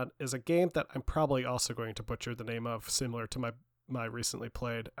passing on is a game that I'm probably also going to butcher the name of, similar to my recently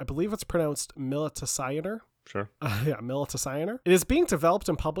played. I believe it's pronounced Militacyaner. Sure. Militacyaner. It is being developed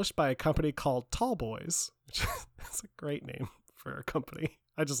and published by a company called Tallboys, which is a great name for a company.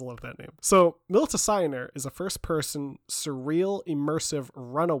 I just love that name. So, Militacyaner is a first-person, surreal, immersive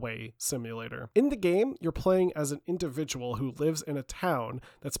runaway simulator. In the game, you're playing as an individual who lives in a town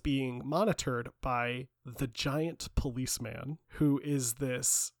that's being monitored by the giant policeman, who is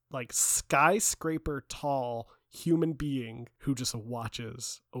this skyscraper tall human being who just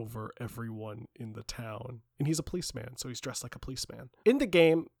watches over everyone in the town. And he's a policeman, so he's dressed like a policeman. In the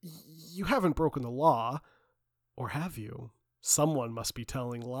game, you haven't broken the law, or have you? Someone must be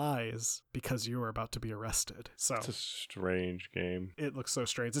telling lies because you are about to be arrested. So it's a strange game. It looks so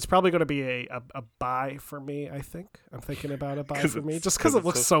strange. It's probably going to be a buy for me, I think. I'm thinking about a buy for me just because it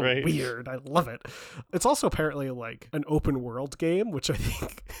looks so weird. I love it. It's also apparently an open world game, which I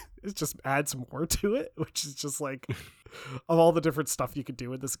think it just adds more to it, which is just of all the different stuff you could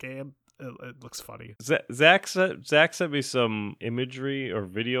do in this game, it looks funny. Zach sent me some imagery or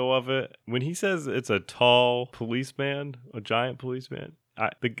video of it. When he says it's a tall policeman, a giant policeman,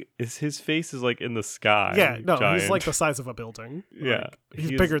 his face is in the sky. Yeah, no, giant. He's the size of a building. Yeah,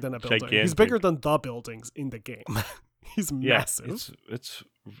 he's bigger than a building. Gigantic. He's bigger than the buildings in the game. He's massive.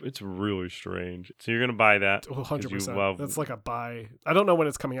 It's really strange. So you're gonna buy that? 100%. That's a buy. I don't know when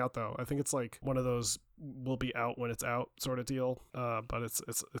it's coming out though. I think it's one of those will be out when it's out sort of deal. But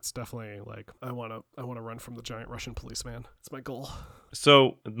it's definitely I wanna run from the giant Russian policeman. It's my goal.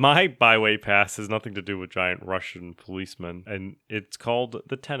 So my byway pass has nothing to do with giant Russian policemen, and it's called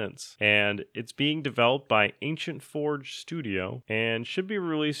The Tenants, and it's being developed by Ancient Forge Studio and should be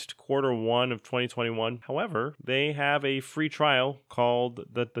released Q1 of 2021. However, they have a free trial called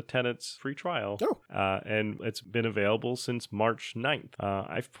the Tenants free trial. Oh. And it's been available since March 9th.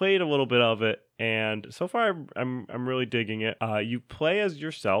 I've played a little bit of it, and so far I'm really digging it. You play as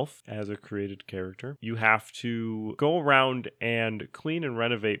yourself, as a created character. You have to go around and clean and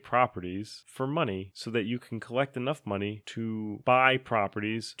renovate properties for money so that you can collect enough money to buy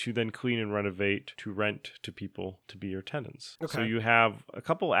properties to then clean and renovate to rent to people to be your tenants. Okay. So you have a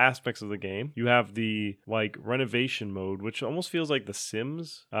couple aspects of the game. You have the like renovation mode, which almost feels like The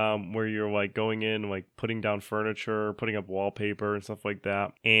Sims, where you're like going in, like putting down furniture, putting up wallpaper and stuff like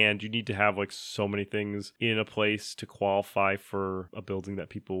that. And you need to have like so many things in a place to qualify for a building that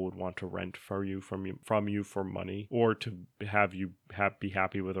people would want to rent from you for money, or to have you be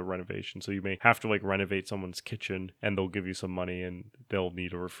happy with a renovation. So you may have to like renovate someone's kitchen and they'll give you some money and they'll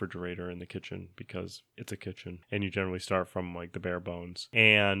need a refrigerator in the kitchen because it's a kitchen. And you generally start from like the bare bones.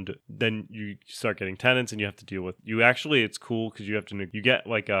 And then you start getting tenants and you have to deal with it's cool because you get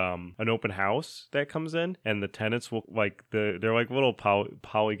like an open house that comes in, and the tenants will like they're like little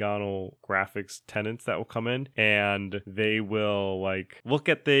polygonal graphics tenants that will come in, and they will like look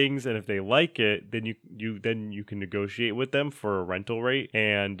at things, and if they like it, then you can negotiate with them for a rental rate,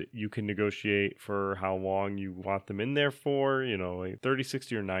 and you can negotiate for how long you want them in there for, like 30,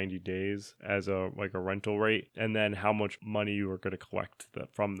 60 or 90 days as a rental rate, and then how much money you are going to collect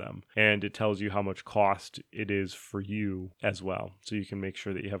from them. And it tells you how much cost it is for you as well, so you can make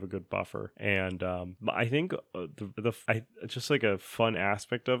sure that you have a good buffer. And I think just like a fun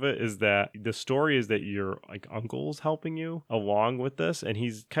aspect of it is that the story is that your like uncle's helping you along with this, and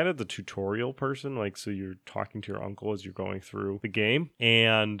he's kind of the tutorial person, like, so you're talking to your uncle as you're going through the game,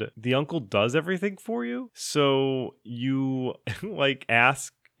 and the uncle does everything for you. So you like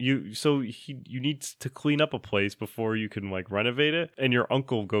ask you need to clean up a place before you can like renovate it, and your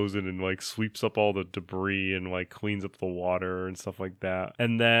uncle goes in and like sweeps up all the debris and like cleans up the water and stuff like that.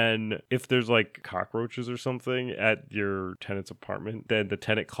 And then if there's like cockroaches or something at your tenant's apartment, then the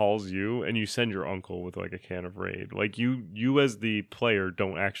tenant calls you and you send your uncle with like a can of Raid. Like you as the player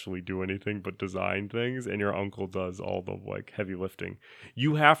don't actually do anything but design things, and your uncle does all the like heavy lifting.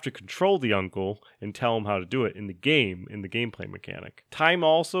 You have to control the uncle and tell him how to do it in the gameplay mechanic. Time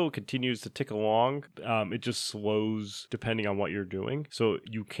also continues to tick along. It just slows depending on what you're doing. So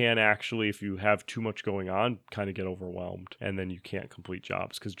you can actually, if you have too much going on, kind of get overwhelmed, and then you can't complete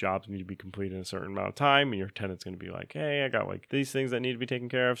jobs because jobs need to be completed in a certain amount of time, and your tenant's going to be like, hey, I got like these things that need to be taken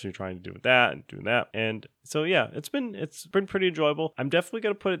care of. So you're trying to do that and doing that. And so yeah, it's been pretty enjoyable. I'm definitely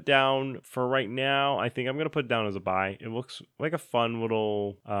going to put it down for right now. I think I'm going to put it down as a buy. It looks like a fun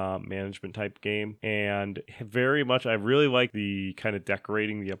little management type game, and very much I really like the kind of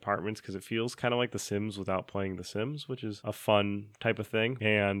decorating the apartments because it feels kind of like The Sims without playing The Sims, which is a fun type of thing.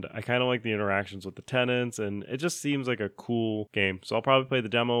 And I kind of like the interactions with the tenants, and it just seems like a cool game. So I'll probably play the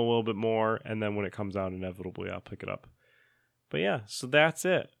demo a little bit more, and then when it comes out, inevitably I'll pick it up. But yeah, so that's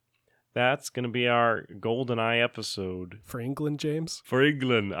it. That's going to be our GoldenEye episode. For England, James? For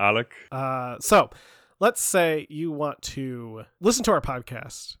England, Alec. So let's say you want to listen to our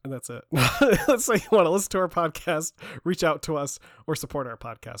podcast, and that's it. Let's say you want to listen to our podcast, reach out to us, or support our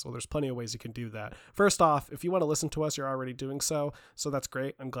podcast. Well, there's plenty of ways you can do that. First off, if you want to listen to us, you're already doing so that's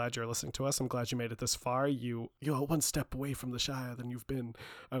great. I'm glad you're listening to us. I'm glad you made it this far. You are one step away from the Shire than you've been.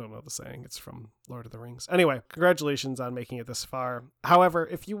 I don't know the saying. It's from Lord of the Rings. Anyway, congratulations on making it this far. However,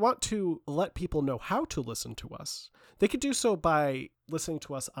 if you want to let people know how to listen to us, they could do so by listening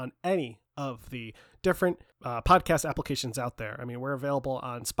to us on any of the different podcast applications out there. I mean, we're available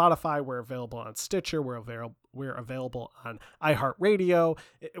on Spotify, we're available on Stitcher, we're available on iHeartRadio.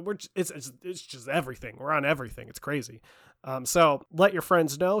 It's just everything. We're on everything. It's crazy. So let your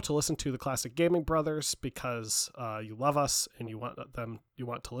friends know to listen to the Classic Gaming Brothers because you love us and you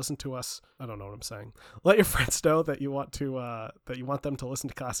want to listen to us. I don't know what I'm saying. Let your friends know that you want them to listen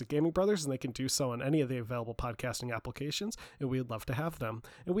to Classic Gaming Brothers, and they can do so on any of the available podcasting applications, and we'd love to have them.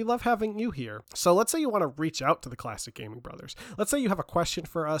 And we love having you here. So let's say you want to reach out to the Classic Gaming Brothers. Let's say you have a question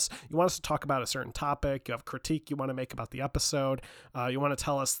for us. You want us to talk about a certain topic. You have critique you want to make about the episode. You want to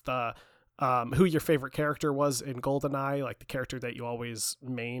tell us who your favorite character was in GoldenEye, like the character that you always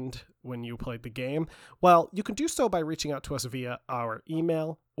mained when you played the game. Well, you can do so by reaching out to us via our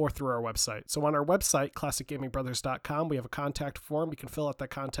email or through our website. So on our website, classicgamingbrothers.com, we have a contact form. You can fill out that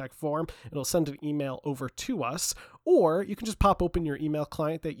contact form. It'll send an email over to us, or you can just pop open your email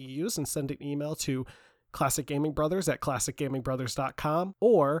client that you use and send an email to classicgamingbrothers@classicgamingbrothers.com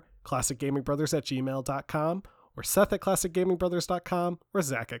or classicgamingbrothers@gmail.com or Seth@classicgamingbrothers.com or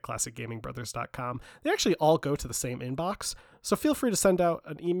Zach@classicgamingbrothers.com. They actually all go to the same inbox, So feel free to send out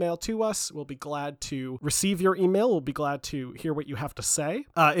an email to us. We'll be glad to receive your email. We'll be glad to hear what you have to say.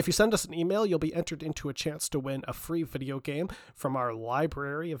 If you send us an email, you'll be entered into a chance to win a free video game from our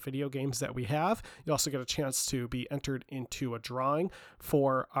library of video games that we have. You also get a chance to be entered into a drawing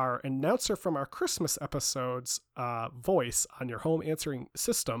for our announcer from our Christmas episode's voice on your home answering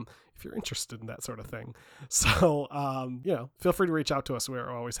system, if you're interested in that sort of thing. So, feel free to reach out to us. We're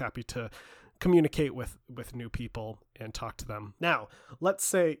always happy to communicate with new people and talk to them. Now, let's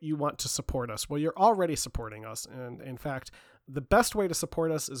say you want to support us. Well, you're already supporting us. And in fact, the best way to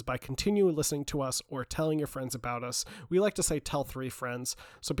support us is by continuing listening to us or telling your friends about us. We like to say tell 3 friends.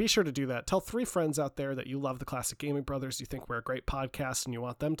 So be sure to do that. Tell 3 friends out there that you love the Classic Gaming Brothers, you think we're a great podcast, and you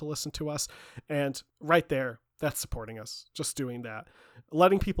want them to listen to us. And right there, that's supporting us. Just doing that.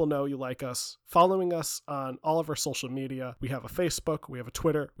 Letting people know you like us. Following us on all of our social media. We have a Facebook. We have a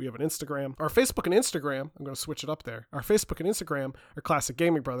Twitter. We have an Instagram. Our Facebook and Instagram, I'm going to switch it up there. Our Facebook and Instagram are Classic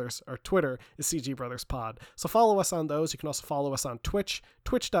Gaming Brothers. Our Twitter is CG Brothers Pod. So follow us on those. You can also follow us on Twitch,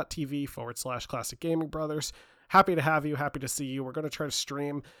 twitch.tv/Classic Gaming Brothers. Happy to have you. Happy to see you. We're going to try to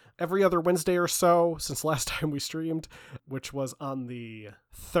stream every other Wednesday or so since last time we streamed, which was on the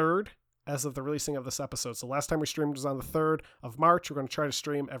 3rd. As of the releasing of this episode. So last time we streamed was on the 3rd of March. We're going to try to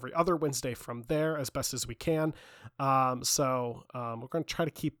stream every other Wednesday from there as best as we can. We're going to try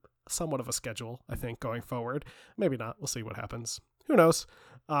to keep somewhat of a schedule, I think, going forward. Maybe not. We'll see what happens. Who knows?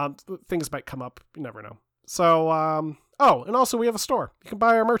 Things might come up. You never know. So, and also we have a store. You can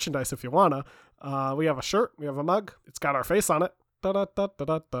buy our merchandise if you want to. We have a shirt. We have a mug. It's got our face on it. So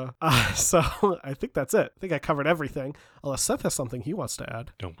I think that's it. I think I covered everything. Unless Seth has something he wants to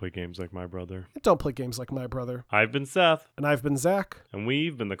add. Don't play games like my brother. Don't play games like my brother. I've been Seth. And I've been Zach. And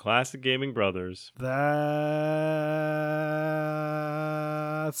we've been the Classic Gaming Brothers. That's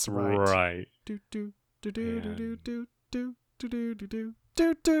right. Right. Do do do do do do do do do do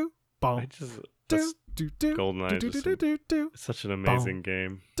do do. I just GoldenEye is it's such an amazing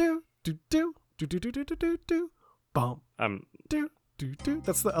game. Do do do do do do do do do. Bum. Do do do.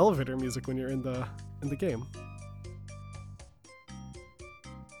 That's the elevator music when you're in the game.